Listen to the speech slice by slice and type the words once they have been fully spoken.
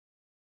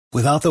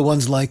Without the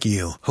ones like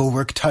you, who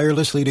work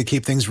tirelessly to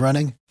keep things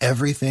running,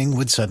 everything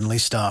would suddenly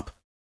stop.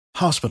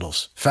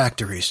 Hospitals,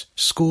 factories,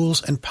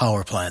 schools, and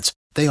power plants,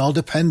 they all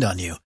depend on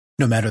you.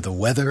 No matter the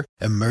weather,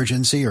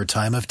 emergency, or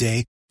time of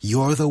day,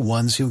 you're the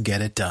ones who get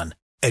it done.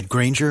 At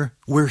Grainger,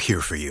 we're here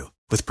for you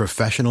with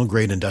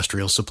professional-grade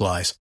industrial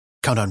supplies.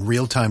 Count on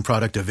real-time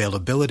product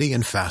availability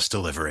and fast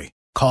delivery.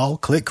 Call,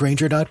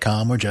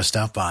 clickgrainger.com, or just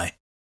stop by.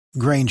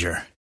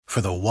 Grainger, for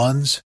the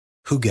ones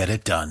who get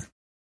it done.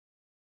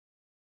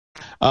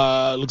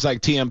 Looks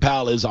like TM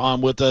Powell is on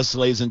with us,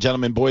 ladies and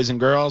gentlemen, boys and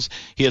girls.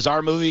 He is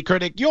our movie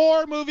critic,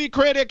 your movie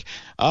critic.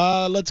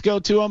 Let's go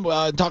to him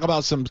and talk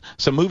about some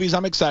movies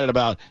I'm excited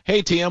about.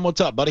 Hey, TM,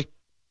 what's up, buddy?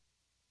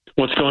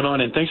 What's going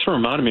on? And thanks for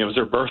reminding me it was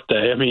her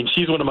birthday. I mean,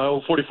 she's one of my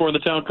old 44 in the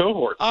town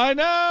cohort. I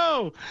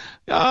know.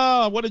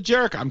 Oh, what a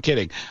jerk. I'm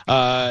kidding.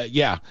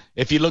 Yeah,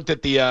 if you looked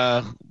at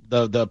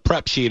the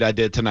prep sheet I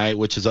did tonight,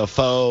 which is a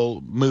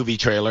faux movie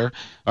trailer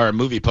or a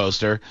movie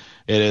poster,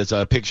 it is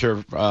a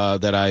picture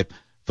that I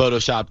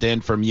photoshopped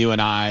in from you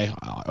and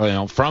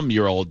I, from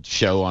your old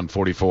show on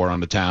 44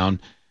 on the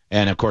town.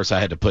 And, of course, I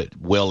had to put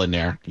Will in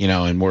there,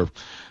 and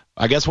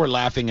I guess we're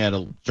laughing at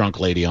a drunk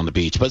lady on the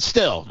beach. But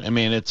still, I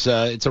mean, it's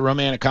a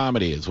romantic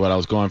comedy is what I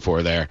was going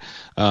for there.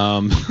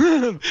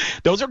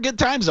 Those are good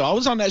times, though. I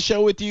was on that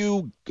show with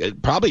you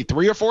probably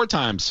 3 or 4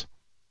 times.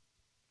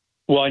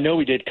 Well, I know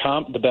we did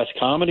the best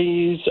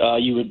comedies.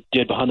 You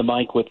did Behind the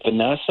Mic with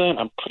Vanessa, and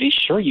I'm pretty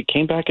sure you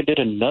came back and did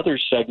another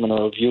segment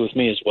or review with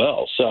me as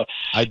well. So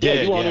I did.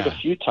 Yeah, you won it a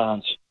few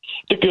times.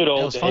 The good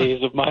old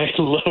days of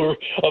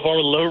our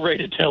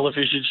low-rated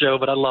television show,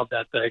 but I love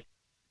that thing.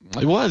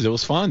 It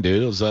was fun,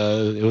 dude.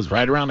 It was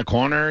right around the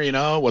corner. It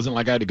wasn't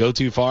like I had to go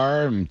too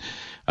far, and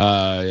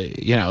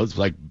it was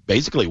like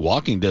basically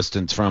walking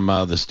distance from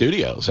the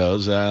studio. So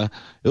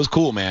it was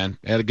cool, man.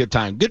 I had a good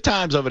time. Good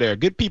times over there.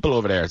 Good people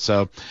over there.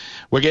 So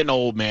we're getting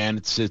old, man.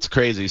 It's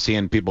crazy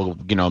seeing people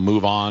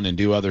move on and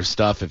do other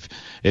stuff.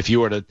 If you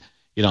were to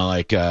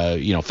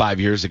 5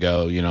 years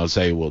ago,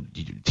 say, well,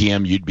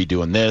 TM, you'd be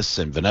doing this,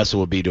 and Vanessa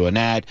would be doing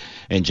that,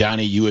 and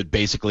Johnny, you would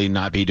basically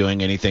not be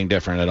doing anything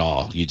different at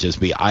all. You'd just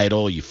be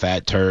idle, you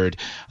fat turd.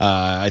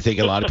 I think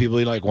a lot of people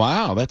are like,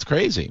 wow, that's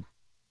crazy.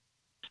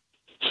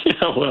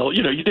 Yeah, well,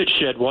 you did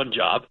shed one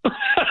job.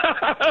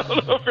 I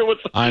don't know if it was.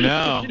 I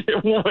know.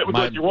 It was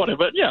what you wanted,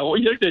 but yeah, well,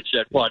 you did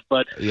shed one.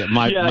 But yeah,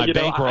 my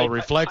bankroll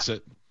reflects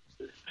it.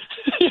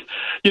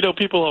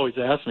 People always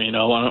ask me,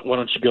 why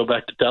don't you go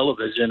back to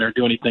television or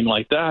do anything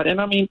like that?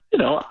 And I mean,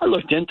 I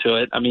looked into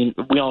it. I mean,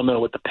 we all know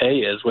what the pay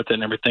is with it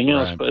and everything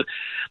else. Right. But,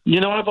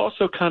 I've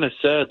also kind of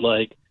said,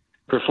 like,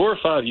 for 4 or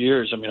 5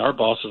 years, I mean, our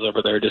bosses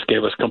over there just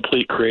gave us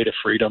complete creative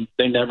freedom.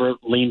 They never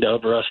leaned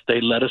over us.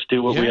 They let us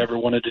do what we ever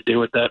wanted to do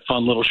with that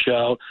fun little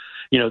show.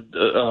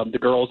 The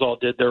girls all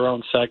did their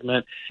own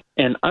segment.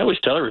 And I always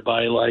tell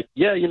everybody, like,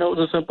 yeah, it was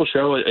a simple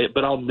show,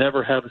 but I'll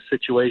never have a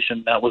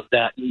situation that was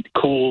that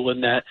cool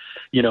and that,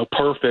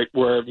 perfect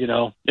where,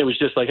 it was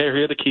just like, hey,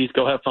 here are the keys,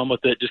 go have fun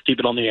with it, just keep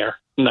it on the air.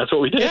 And that's what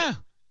we did. Yeah.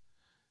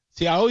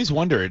 See, I always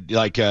wondered,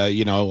 like,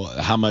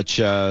 how much,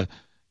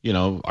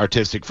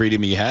 artistic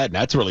freedom you had. And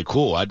that's really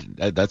cool.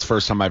 That's the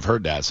first time I've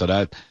heard that. So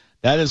that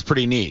is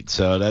pretty neat.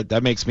 So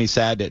that makes me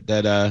sad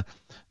that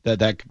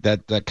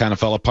kind of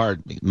fell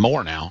apart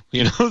more now,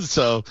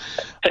 So,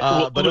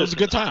 but it was a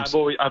good time.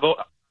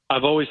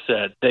 I've always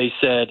said, they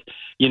said,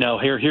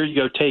 here you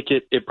go, take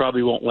it. It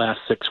probably won't last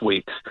 6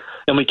 weeks,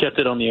 and we kept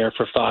it on the air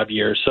for 5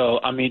 years.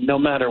 So, I mean, no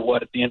matter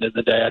what, at the end of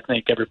the day, I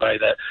think everybody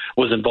that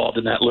was involved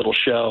in that little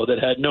show that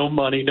had no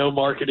money, no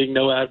marketing,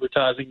 no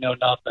advertising, no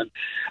nothing.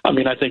 I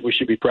mean, I think we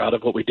should be proud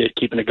of what we did,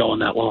 keeping it going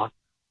that long.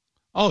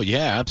 Oh,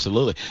 yeah,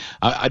 absolutely.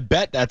 I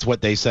bet that's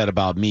what they said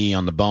about me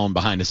on the bone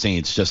behind the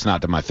scenes, just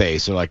not to my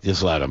face. They're like,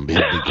 just let him be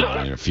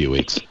gone in a few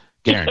weeks.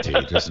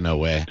 Guaranteed. There's no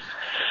way.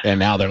 And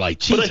now they're like,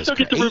 Jesus,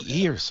 8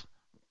 years.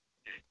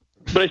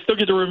 But I still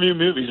get to review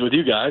movies with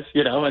you guys,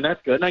 and that's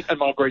good. And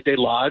I'm on Great Day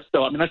Live,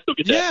 so, I mean, I still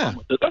get to have fun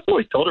with it. That's what I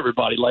always told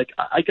everybody. Like,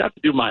 I got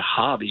to do my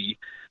hobby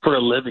for a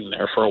living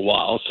there for a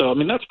while. So, I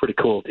mean, that's pretty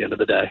cool at the end of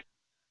the day.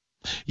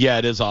 Yeah,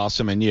 it is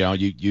awesome, and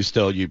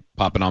you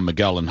popping on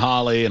Miguel and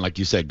Holly, and like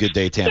you said, Good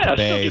Day Tampa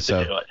Bay.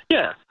 So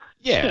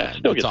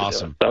that's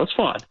awesome. That was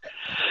fun.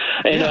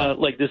 And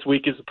like this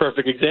week is a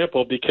perfect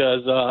example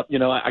because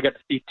I got to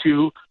see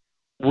 2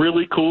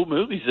 really cool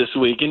movies this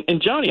week.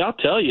 And Johnny, I'll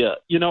tell you,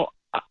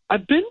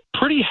 I've been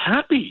pretty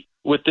happy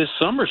with this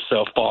summer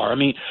so far. I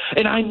mean,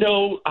 and I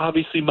know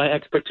obviously my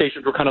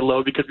expectations were kind of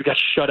low because we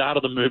got shut out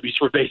of the movies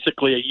for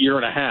basically a year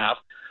and a half,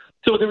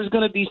 so there was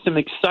going to be some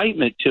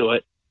excitement to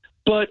it.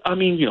 But, I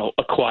mean,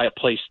 A Quiet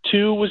Place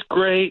 2 was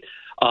great.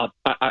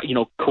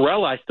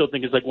 Corella, I still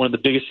think is like one of the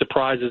biggest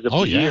surprises of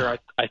the year.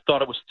 I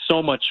thought it was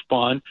so much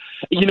fun.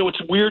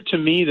 It's weird to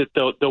me that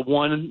the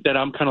one that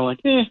I'm kind of like,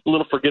 a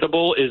little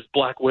forgettable is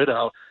Black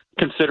Widow,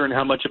 considering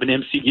how much of an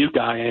MCU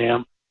guy I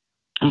am.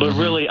 But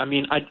really, I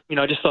mean, I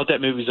just thought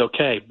that movie was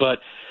okay. But,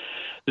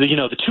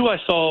 the 2 I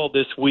saw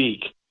this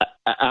week,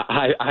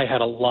 I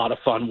had a lot of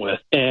fun with.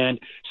 And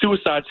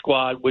Suicide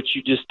Squad, which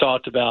you just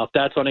talked about,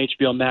 that's on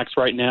HBO Max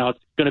right now. It's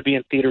going to be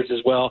in theaters as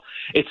well.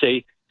 It's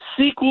a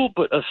sequel,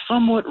 but a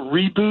somewhat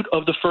reboot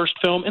of the first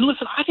film. And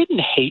listen, I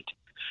didn't hate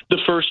the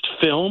first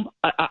film.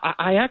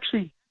 I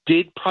actually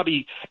did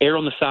probably err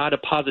on the side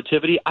of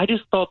positivity. I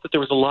just thought that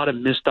there was a lot of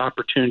missed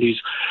opportunities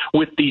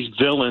with these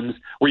villains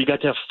where you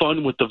got to have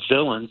fun with the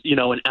villains, you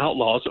know, and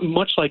outlaws,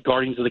 much like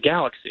Guardians of the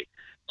Galaxy.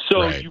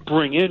 So Right. you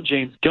bring in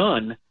James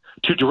Gunn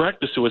to direct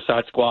the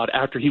Suicide Squad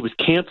after he was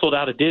canceled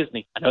out of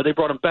Disney. I know they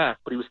brought him back,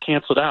 but he was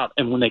canceled out.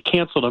 And when they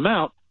canceled him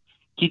out,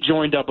 he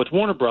joined up with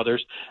Warner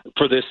Brothers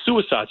for this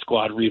Suicide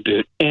Squad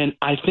reboot. And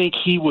I think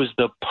he was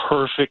the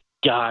perfect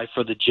guy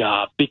for the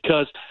job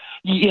because,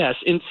 yes,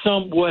 in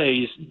some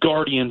ways,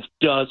 Guardians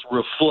does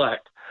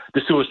reflect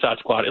the Suicide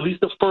Squad, at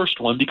least the first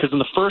one, because in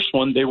the first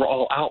one, they were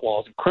all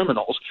outlaws and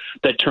criminals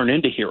that turn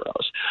into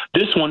heroes.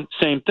 This one,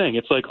 same thing.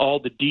 It's like all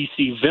the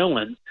DC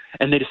villains,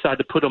 and they decide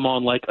to put them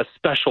on like a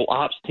special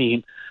ops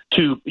team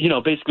to, you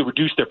know, basically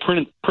reduce their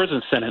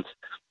prison sentence.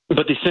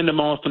 But they send them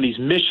off on these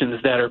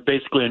missions that are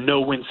basically a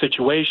no-win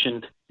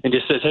situation and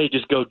just says, hey,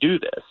 just go do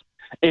this.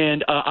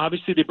 And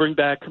obviously they bring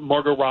back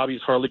Margot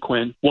Robbie's Harley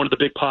Quinn, one of the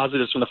big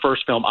positives from the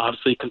first film,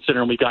 obviously,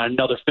 considering we got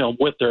another film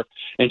with her,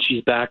 and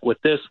she's back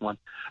with this one.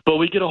 But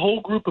we get a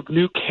whole group of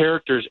new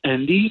characters,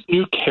 and these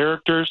new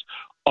characters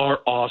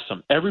are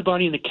awesome.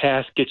 Everybody in the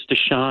cast gets to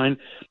shine.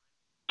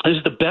 This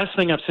is the best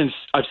thing I've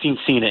seen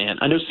Cena in.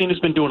 I know Cena's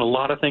been doing a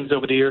lot of things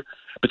over the year,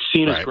 but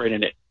Cena's Right. great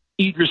in it.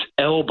 Idris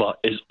Elba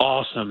is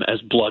awesome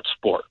as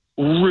Bloodsport.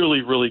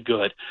 Really, really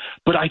good.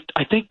 But I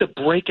think the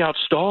breakout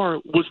star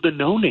was the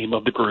no-name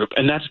of the group,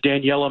 and that's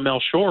Daniela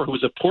Melchior, who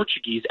is a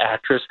Portuguese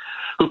actress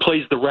who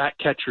plays the rat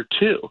catcher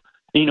too.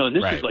 You know, and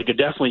this Right. is like a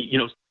definitely,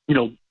 you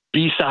know,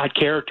 B-side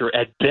character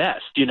at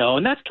best, you know,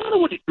 and that's kind of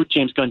what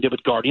James Gunn did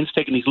with Guardians,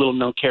 taking these little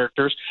known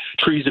characters,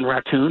 trees and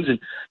raccoons, and,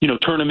 you know,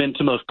 turn them into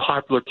the most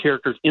popular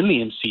characters in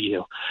the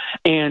MCU.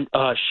 And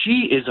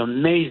she is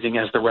amazing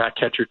as the rat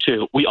catcher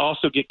too. We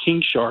also get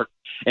King Shark,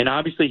 and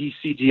obviously he's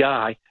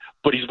CGI,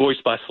 but he's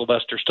voiced by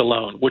Sylvester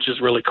Stallone, which is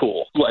really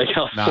cool. Like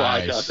how Sly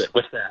Nice. does it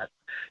with that.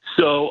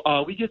 So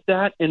we get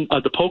that, and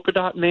the Polka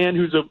Dot Man,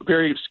 who's a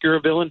very obscure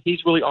villain,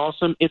 he's really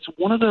awesome. It's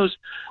one of those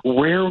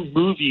rare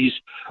movies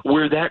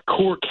where that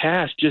core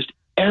cast, just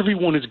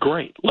everyone is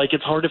great. Like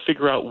it's hard to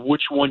figure out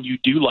which one you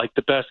do like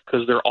the best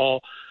because they're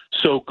all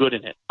so good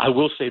in it. I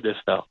will say this,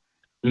 though.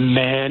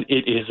 Man,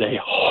 it is a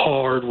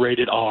hard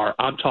rated R.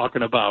 I'm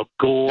talking about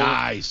gore,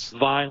 Nice.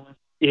 violence.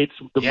 It's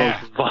the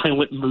most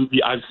violent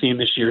movie I've seen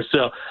this year.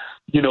 So,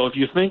 you know, if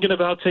you're thinking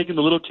about taking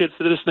the little kids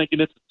to this thinking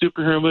it's a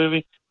superhero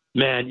movie,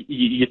 man,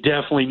 you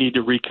definitely need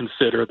to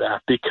reconsider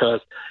that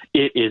because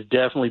it is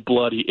definitely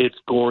bloody. It's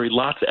gory,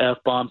 lots of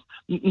F-bombs,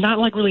 not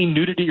like really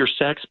nudity or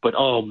sex, but,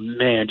 oh,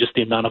 man, just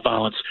the amount of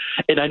violence.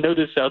 And I know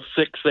this sounds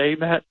sick saying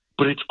that,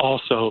 but it's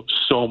also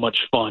so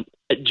much fun.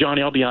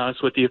 Johnny, I'll be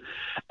honest with you.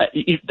 I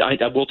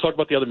will talk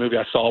about the other movie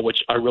I saw,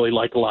 which I really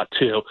like a lot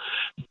too.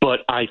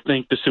 But I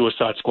think The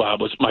Suicide Squad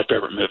was my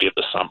favorite movie of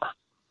the summer.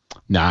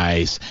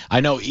 Nice.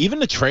 I know even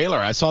the trailer,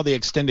 I saw the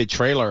extended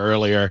trailer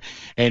earlier,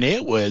 and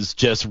it was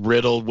just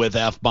riddled with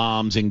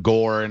F-bombs and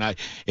gore, and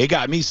it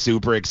got me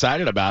super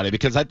excited about it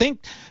because I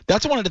think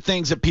that's one of the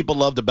things that people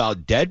loved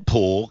about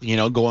Deadpool, you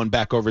know, going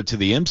back over to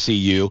the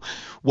MCU,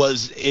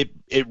 was it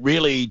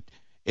really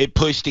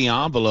pushed the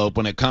envelope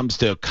when it comes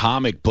to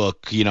comic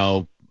book, you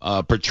know,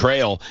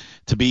 portrayal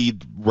to be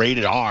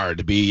rated R,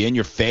 to be in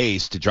your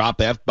face, to drop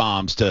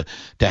F-bombs, to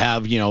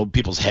have, you know,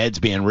 people's heads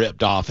being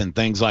ripped off and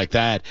things like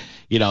that.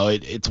 You know,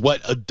 it's what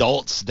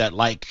adults that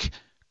like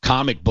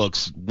comic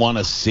books want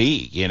to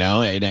see, you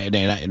know,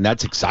 and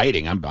that's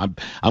exciting.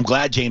 I'm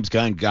glad James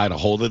Gunn got a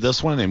hold of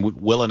this one, and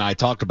Will and I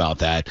talked about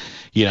that.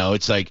 You know,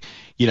 it's like,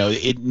 you know,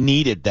 it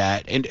needed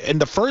that.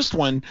 And the first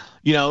one,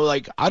 you know,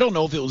 like, I don't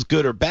know if it was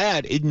good or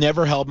bad. It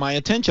never held my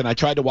attention. I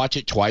tried to watch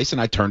it twice, and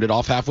I turned it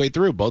off halfway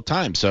through both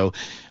times. So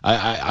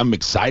I'm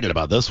excited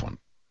about this one.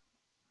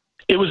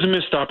 It was a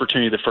missed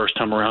opportunity the first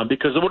time around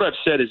because what I've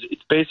said is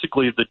it's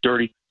basically the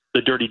Dirty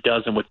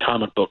Dozen with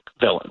comic book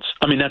villains.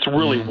 I mean, that's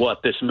really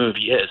what this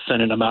movie is,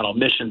 sending them out on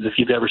missions. If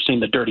you've ever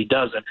seen The Dirty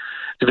Dozen,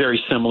 it's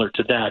very similar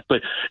to that.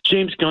 But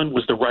James Gunn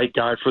was the right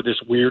guy for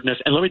this weirdness.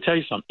 And let me tell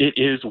you something, it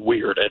is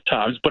weird at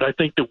times, but I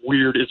think the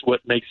weird is what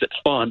makes it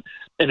fun.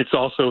 And it's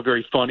also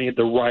very funny.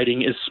 The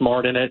writing is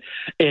smart in it.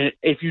 And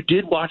if you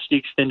did watch the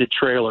extended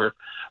trailer,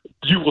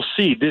 you will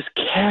see this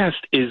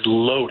cast is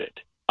loaded.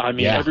 I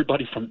mean,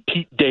 everybody from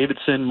Pete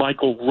Davidson,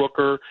 Michael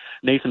Rooker,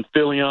 Nathan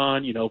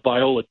Fillion, you know,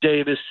 Viola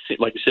Davis,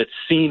 like I said,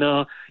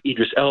 Cena,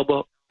 Idris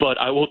Elba. But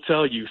I will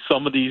tell you,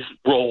 some of these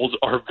roles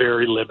are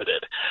very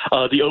limited.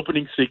 The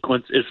opening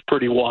sequence is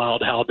pretty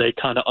wild, how they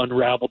kind of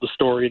unravel the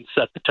story and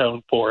set the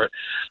tone for it.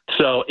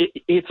 So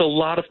it's a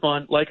lot of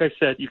fun. Like I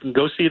said, you can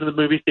go see it in the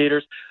movie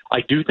theaters.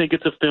 I do think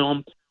it's a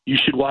film you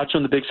should watch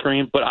on the big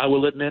screen, but I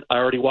will admit I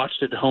already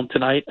watched it at home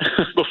tonight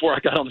before I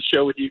got on the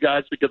show with you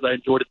guys because I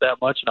enjoyed it that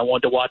much and I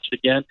wanted to watch it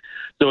again.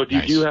 So if you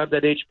do have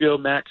that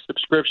HBO Max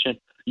subscription,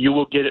 you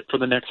will get it for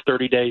the next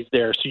 30 days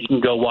there, so you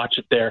can go watch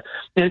it there.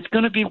 And it's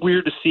going to be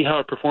weird to see how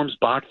it performs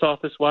box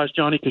office-wise,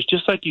 Johnny, because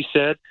just like you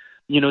said,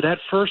 that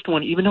first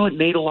one, even though it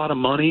made a lot of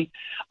money,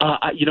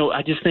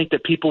 I just think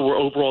that people were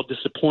overall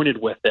disappointed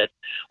with it.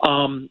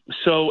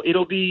 So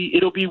it'll be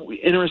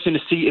interesting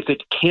to see if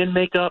it can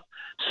make up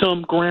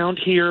some ground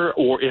here,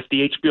 or if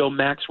the HBO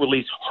Max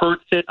release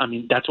hurts it. I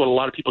mean, that's what a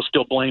lot of people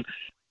still blame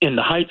In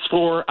the Heights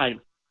for.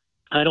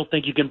 I don't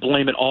think you can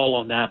blame it all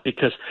on that,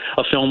 because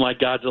a film like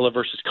Godzilla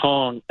versus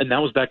Kong, and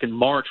that was back in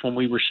March when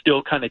we were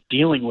still kind of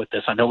dealing with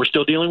this. I know we're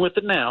still dealing with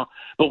it now,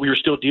 but we were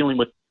still dealing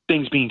with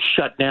things being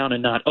shut down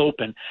and not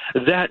open.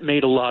 That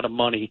made a lot of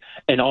money,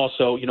 and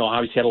also,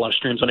 obviously had a lot of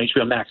streams on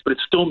HBO Max, but it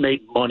still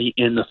made money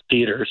in the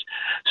theaters.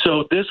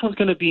 So this one's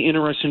going to be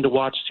interesting to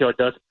watch, see how it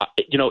does.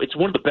 It's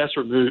one of the best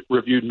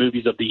reviewed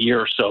movies of the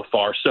year so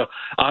far. So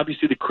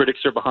obviously the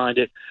critics are behind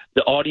it.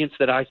 The audience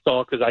that I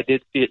saw, because I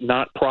did see it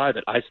not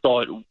private, I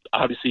saw it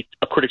obviously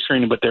a critic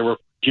screening, but there were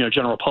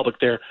general public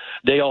there.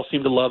 They all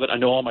seem to love it. I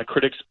know all my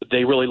critics,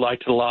 they really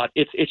liked it a lot.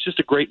 It's just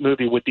a great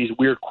movie with these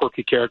weird,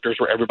 quirky characters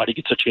where everybody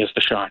gets a chance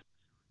to shine.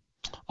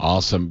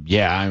 Awesome.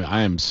 Yeah,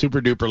 I am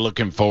super duper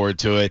looking forward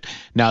to it.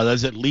 Now,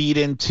 does it lead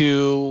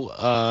into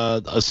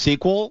a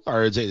sequel,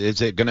 or is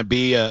it going to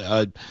be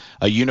a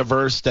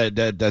universe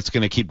that's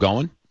going to keep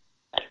going?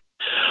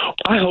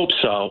 I hope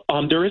so.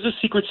 There is a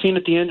secret scene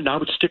at the end, and I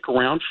would stick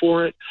around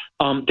for it.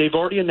 They've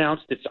already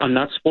announced it. I'm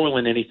not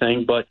spoiling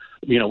anything, but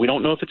we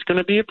don't know if it's going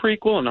to be a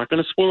prequel. I'm not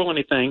going to spoil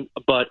anything,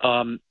 but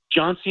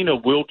John Cena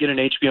will get an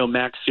HBO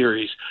Max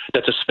series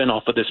that's a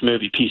spinoff of this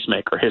movie,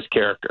 Peacemaker, his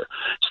character.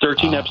 It's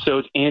 13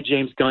 episodes, and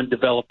James Gunn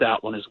developed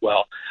that one as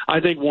well. I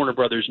think Warner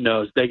Brothers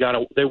knows they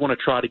want to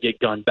try to get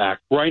Gunn back.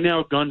 Right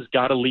now, Gunn's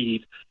got to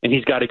leave, and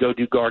he's got to go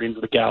do Guardians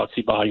of the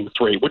Galaxy Volume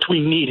 3, which we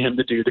need him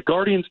to do. The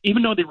Guardians,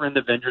 even though they were in the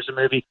Avengers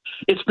movie,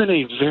 it's been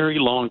a very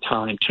long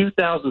time,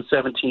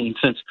 2017,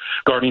 since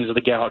Guardians of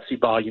the Galaxy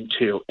Volume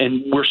 2,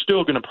 and we're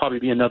still going to probably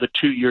be another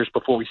 2 years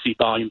before we see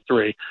Volume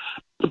 3.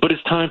 But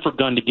it's time for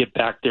Gunn to get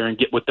back there and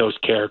get with those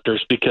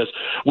characters, because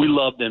we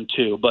love them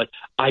too. But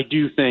I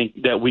do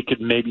think that we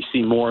could maybe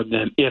see more of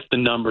them if the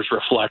numbers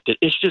reflect it.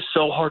 It's just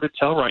so hard to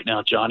tell right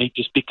now, Johnny,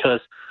 just because,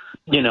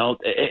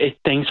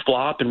 things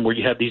flop, and where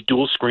you have these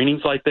dual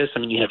screenings like this. I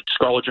mean, you have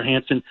Scarlett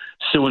Johansson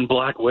suing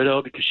Black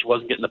Widow because she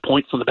wasn't getting the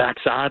points on the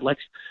backside like,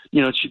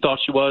 she thought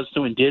she was,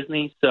 suing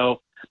Disney.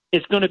 So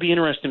it's going to be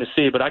interesting to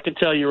see. But I can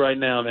tell you right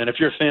now, man, if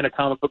you're a fan of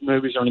comic book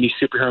movies or any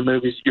superhero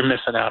movies, you're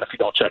missing out if you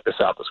don't check this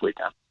out this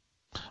weekend.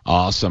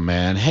 Awesome,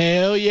 man.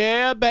 Hell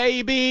yeah,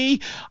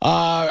 baby.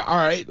 All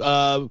right.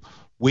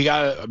 We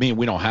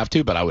don't have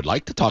to, but I would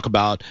like to talk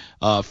about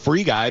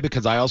Free Guy,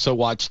 because I also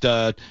watched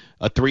a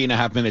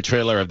 3.5-minute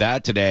trailer of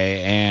that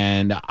today,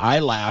 and I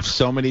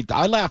laughed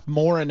I laughed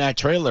more in that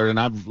trailer than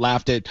I've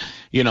laughed at,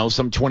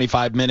 some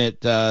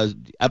 25-minute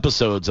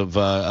episodes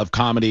of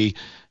comedy,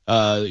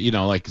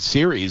 like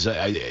series.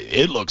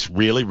 It looks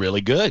really,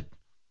 really good.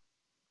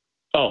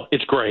 Oh,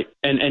 it's great.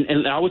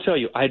 And I will tell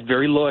you, I had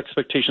very low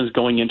expectations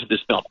going into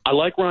this film. I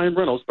like Ryan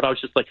Reynolds, but I was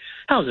just like,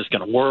 how is this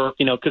going to work?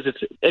 Because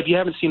if you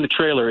haven't seen the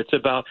trailer, it's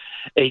about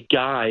a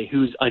guy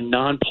who's a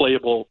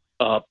non-playable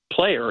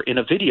player in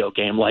a video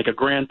game, like a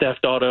Grand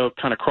Theft Auto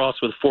kind of cross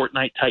with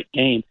Fortnite type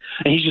game.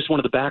 And he's just one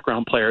of the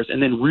background players,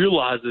 and then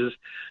realizes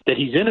that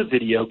he's in a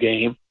video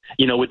game,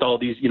 with all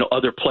these,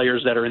 other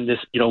players that are in this,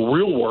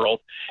 real world,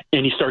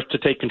 and he starts to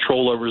take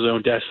control over his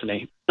own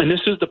destiny. And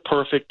this is the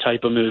perfect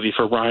type of movie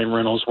for Ryan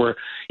Reynolds, where,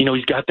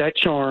 he's got that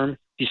charm,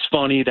 he's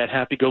funny, that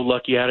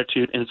happy-go-lucky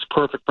attitude, and it's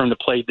perfect for him to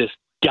play this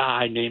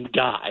guy named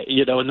Guy,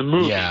 in the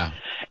movie. Yeah.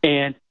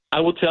 And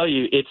I will tell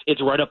you,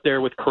 it's right up there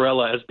with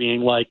Cruella as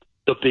being like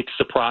the big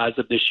surprise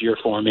of this year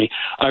for me.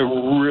 I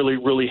really,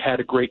 really had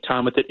a great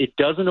time with it. It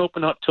doesn't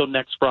open up till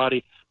next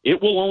Friday. It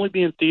will only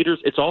be in theaters.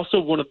 It's also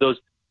one of those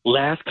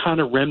last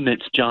kind of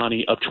remnants,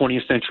 Johnny, of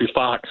 20th Century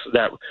Fox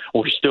that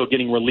were still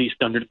getting released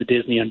under the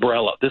Disney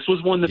umbrella. This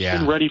was one that's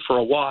been ready for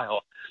a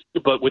while,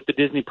 but with the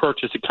Disney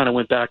purchase, it kind of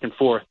went back and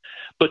forth.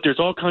 But there's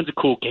all kinds of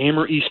cool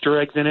gamer Easter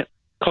eggs in it,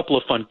 a couple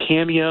of fun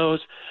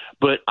cameos.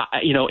 But,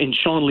 and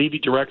Sean Levy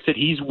directs it.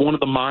 He's one of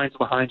the minds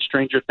behind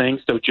Stranger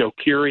Things. So Joe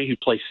Keery, who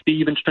plays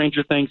Steve in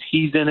Stranger Things,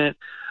 he's in it.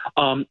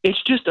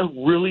 It's just a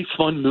really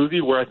fun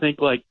movie where I think,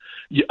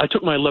 I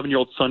took my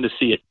 11-year-old son to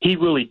see it. He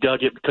really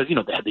dug it because,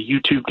 they had the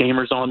YouTube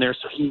gamers on there,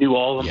 so he knew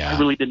all of them. Yeah. I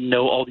really didn't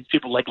know all these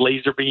people like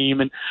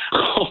Laserbeam and,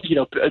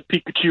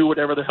 Pikachu,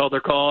 whatever the hell they're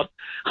called.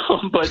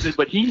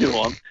 But he knew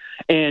them.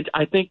 And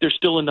I think there's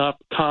still enough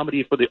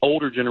comedy for the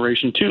older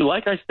generation, too.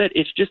 Like I said,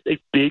 it's just a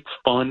big,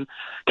 fun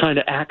kind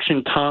of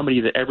action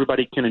comedy that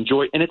everybody can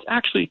enjoy. And it's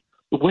actually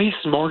way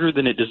smarter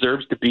than it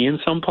deserves to be in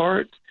some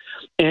parts.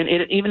 And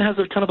it even has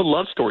a kind of a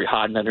love story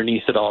hiding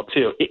underneath it all,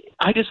 too.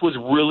 I just was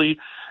really,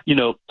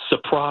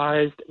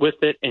 surprised with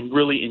it and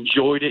really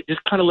enjoyed it.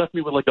 Just kind of left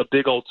me with a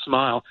big old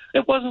smile.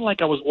 It wasn't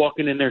like I was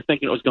walking in there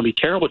thinking it was going to be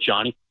terrible,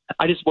 Johnny.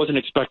 I just wasn't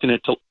expecting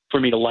it for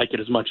me to like it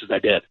as much as I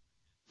did.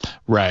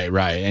 Right.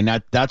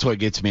 And that's what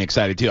gets me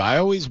excited, too. I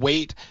always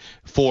wait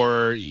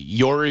for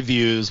your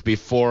reviews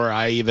before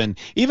I even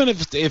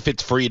if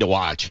it's free to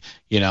watch.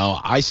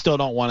 I still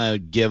don't want to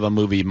give a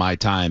movie my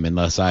time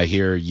unless I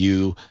hear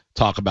you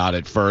talk about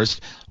it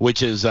first,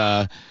 which is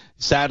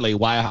sadly,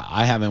 why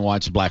I haven't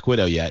watched Black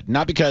Widow yet.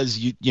 Not because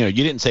you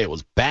didn't say it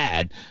was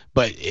bad,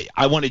 but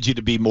I wanted you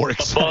to be more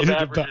excited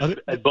about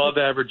it. Above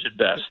average at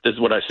best is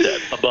what I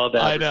said. Above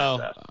average.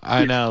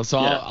 I know. So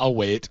yeah. I'll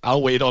wait.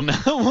 I'll wait on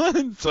that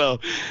one. So,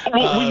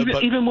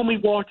 even when we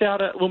walked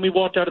out of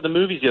the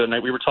movies the other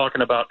night, we were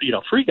talking about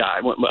Free Guy.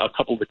 A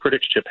couple of the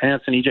critics, Chip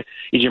Hansen,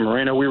 EJ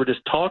Moreno. We were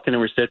just talking,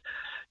 and we said,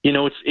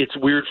 it's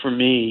weird for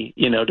me,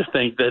 to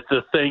think that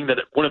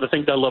one of the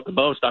things I love the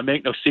most, I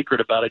make no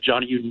secret about it,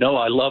 Johnny,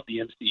 I love the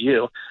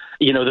MCU.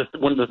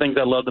 One of the things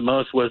I love the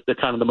most was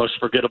the most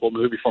forgettable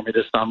movie for me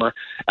this summer.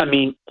 I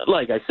mean,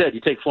 like I said,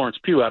 you take Florence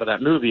Pugh out of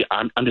that movie,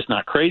 I'm just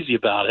not crazy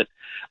about it.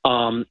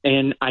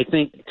 And I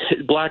think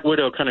Black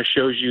Widow kind of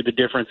shows you the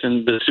difference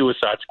in the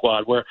Suicide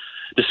Squad, where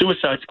the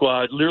Suicide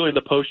Squad, literally in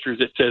the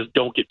posters, it says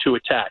don't get too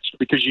attached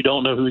because you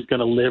don't know who's going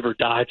to live or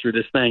die through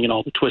this thing and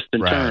all the twists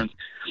and turns.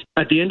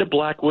 At the end of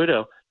Black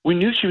Widow, we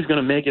knew she was going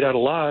to make it out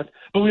alive,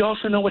 but we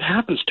also know what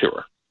happens to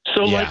her.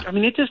 So,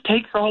 it just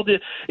takes all the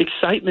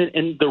excitement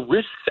and the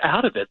risks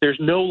out of it. There's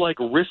no,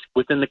 risk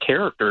within the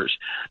characters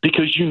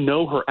because you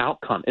know her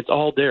outcome. It's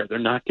all there. They're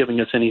not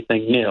giving us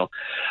anything new.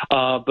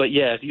 But,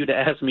 yeah, if you'd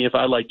asked me if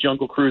I like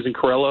Jungle Cruise and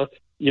Cruella,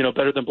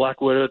 better than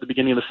Black Widow at the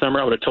beginning of the summer,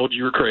 I would have told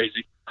you were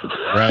crazy.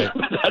 Right.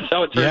 That's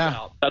how it turns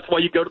out. That's why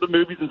you go to the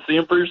movies and see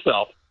them for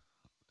yourself.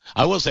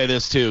 I will say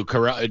this too,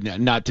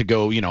 not to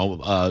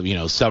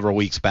go, several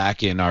weeks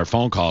back in our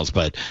phone calls,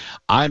 but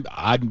I'm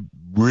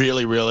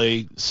really,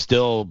 really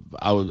still.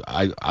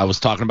 I was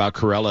talking about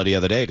Cruella the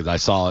other day because I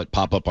saw it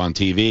pop up on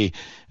TV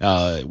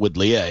with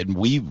Leah, and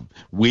we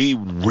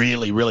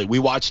really, really we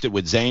watched it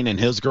with Zane and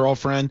his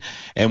girlfriend,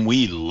 and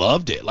we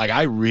loved it.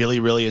 I really,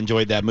 really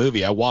enjoyed that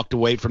movie. I walked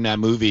away from that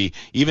movie.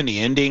 Even the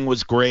ending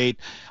was great.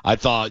 I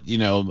thought,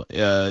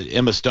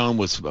 Emma Stone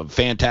was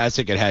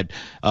fantastic. It had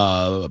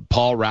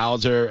Paul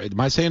Rauser. Am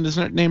I saying his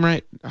name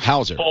right?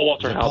 Hauser. Paul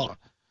Walter Hauser.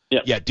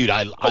 Yeah, dude,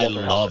 I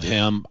love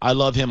him. I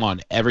love him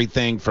on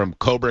everything from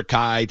Cobra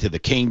Kai to The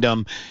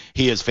Kingdom.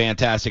 He is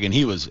fantastic, and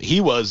he was.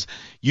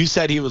 You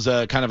said he was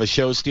a kind of a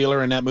show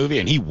stealer in that movie,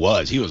 and he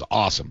was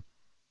awesome.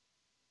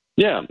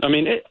 Yeah, I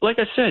mean, like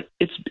I said,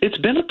 it's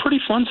been a pretty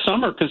fun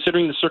summer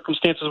considering the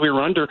circumstances we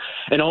were under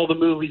and all the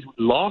movies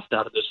we lost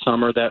out of this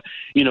summer that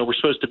were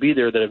supposed to be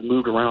there that have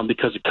moved around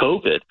because of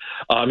COVID.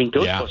 I mean,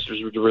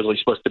 Ghostbusters was really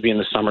supposed to be in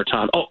the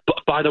summertime. Oh,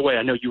 by the way,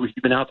 I know you've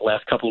been out the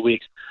last couple of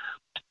weeks.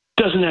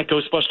 Doesn't that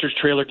Ghostbusters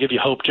trailer give you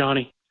hope,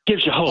 Johnny?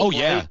 Gives you hope. Oh,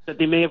 yeah. Right? That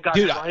they may have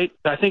gotten it right.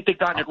 I think they've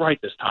gotten it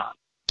right this time.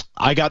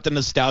 I got the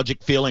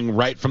nostalgic feeling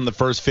right from the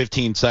first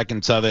 15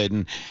 seconds of it,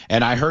 and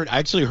I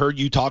actually heard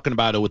you talking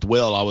about it with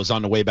Will. I was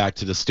on the way back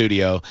to the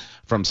studio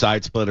from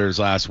Side Splitters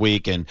last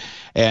week, and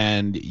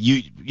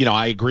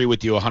I agree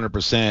with you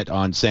 100%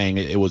 on saying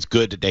it was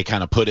good that they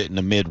kind of put it in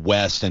the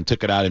Midwest and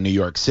took it out of New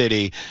York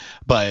City,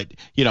 but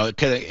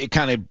it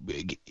kind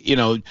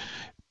of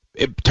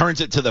it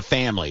turns it to the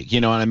family,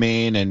 you know what I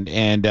mean?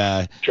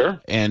 And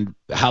sure. And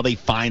how they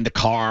find the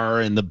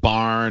car and the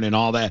barn and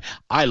all that.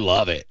 I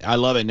love it.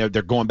 And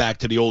they're going back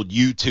to the old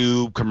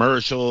YouTube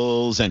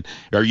commercials or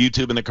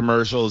YouTube and the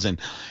commercials.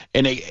 And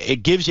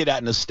it gives you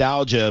that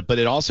nostalgia, but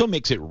it also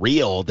makes it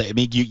real. I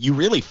mean, you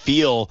really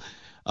feel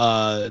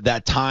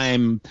that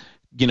time,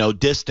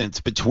 distance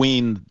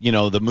between,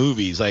 the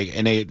movies,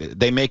 and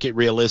they make it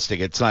realistic.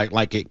 It's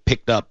like it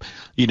picked up,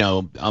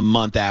 a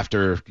month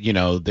after,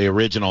 the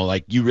original,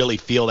 you really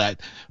feel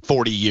that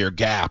 40-year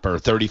gap or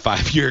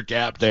 35-year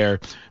gap there,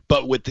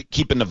 but with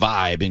keeping the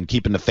vibe and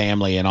keeping the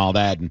family and all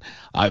that. And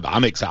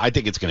I'm excited. I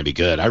think it's going to be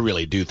good. I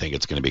really do think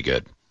it's going to be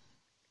good.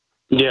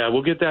 Yeah,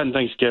 we'll get that in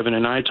Thanksgiving.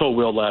 And I told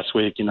Will last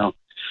week, a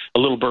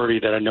little birdie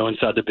that I know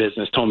inside the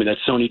business told me that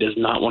Sony does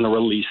not want to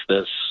release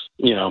this,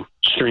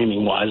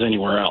 streaming wise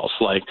anywhere else.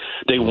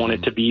 They want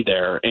it to be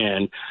there,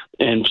 and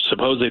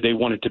supposedly they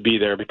want it to be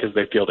there because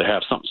they feel they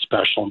have something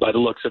special. And by the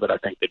looks of it, I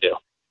think they do.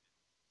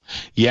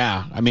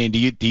 Yeah, I mean, do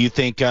you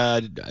think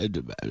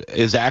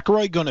is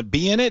Aykroyd going to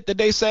be in it? Did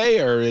they say,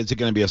 or is it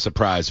going to be a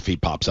surprise if he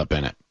pops up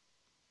in it?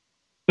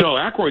 No,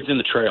 Aykroyd's in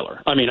the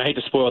trailer. I mean, I hate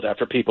to spoil that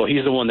for people.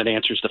 He's the one that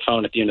answers the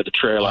phone at the end of the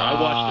trailer. I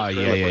watched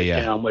the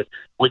trailer down with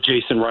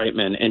Jason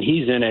Reitman, and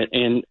he's in it.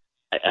 And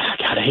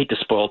God, I hate to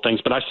spoil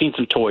things, but I've seen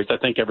some toys. I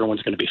think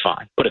everyone's going to be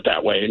fine. Put it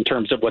that way, in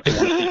terms of what they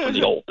want to see from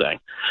the old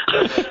thing.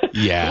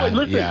 Yeah,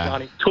 listen,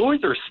 Johnny, toys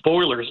are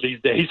spoilers these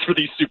days for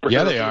these superhero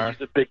yeah, they are. movies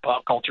and big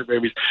pop culture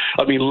movies.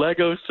 I mean,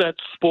 Lego sets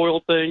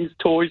spoil things,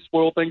 toys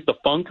spoil things. The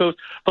Funkos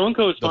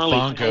finally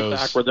hold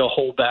back where they'll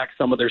hold back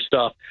some of their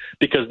stuff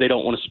because they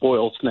don't want to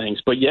spoil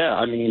things. But yeah,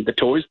 I mean, the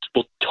toys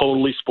will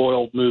totally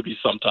spoil movies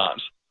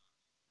sometimes.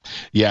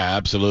 Yeah,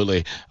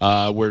 absolutely.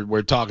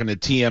 We're talking to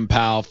TM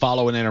Powell.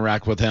 Follow and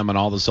interact with him on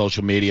all the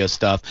social media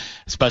stuff,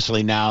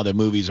 especially now that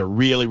movies are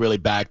really, really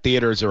back.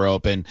 Theaters are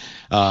open,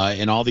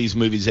 and all these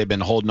movies they've been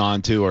holding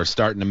on to are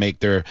starting to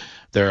make their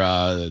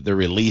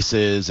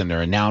releases, and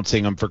they're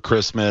announcing them for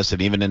Christmas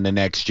and even in the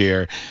next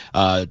year.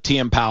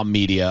 TM Powell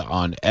Media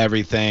on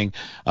everything.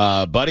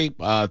 Buddy,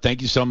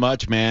 thank you so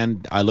much,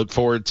 man. I look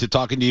forward to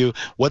talking to you.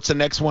 What's the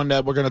next one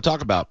that we're going to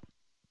talk about?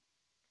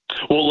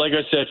 Well, like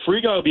I said,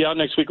 Free Guy will be out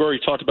next week. We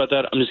already talked about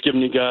that. I'm just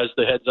giving you guys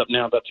the heads up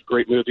now. That's a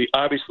great movie.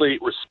 Obviously,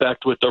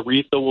 Respect with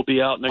Aretha will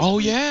be out next week. Oh,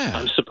 yeah.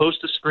 I'm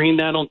supposed to screen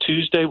that on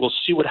Tuesday. We'll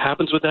see what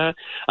happens with that.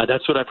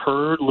 That's what I've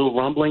heard, little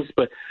rumblings,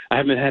 but I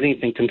haven't had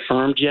anything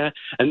confirmed yet.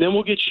 And then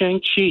we'll get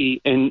Shang-Chi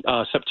in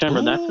September,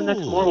 and that's the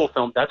next Marvel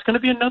film. That's going to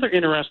be another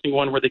interesting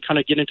one where they kind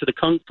of get into the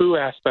Kung Fu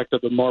aspect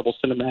of the Marvel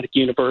Cinematic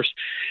Universe,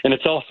 and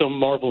it's also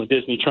Marvel and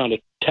Disney trying to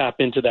tap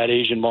into that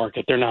Asian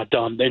market. They're not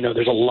dumb. They know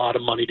there's a lot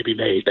of money to be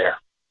made there.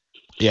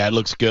 Yeah, it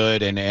looks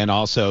good. And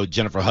also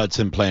Jennifer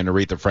Hudson playing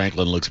Aretha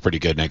Franklin looks pretty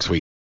good next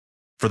week.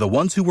 For the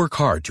ones who work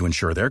hard to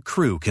ensure their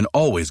crew can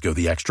always go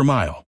the extra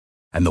mile,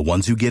 and the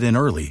ones who get in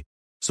early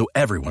so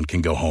everyone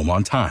can go home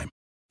on time,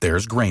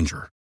 there's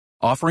Grainger,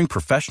 offering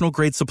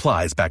professional-grade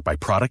supplies backed by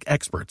product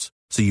experts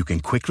so you can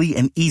quickly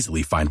and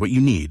easily find what you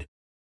need.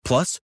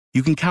 Plus,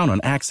 you can count on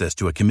access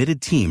to a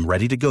committed team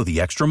ready to go the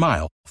extra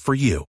mile for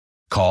you.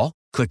 Call,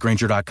 click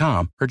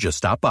Grainger.com, or just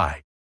stop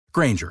by.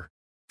 Grainger,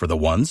 for the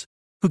ones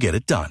who get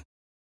it done.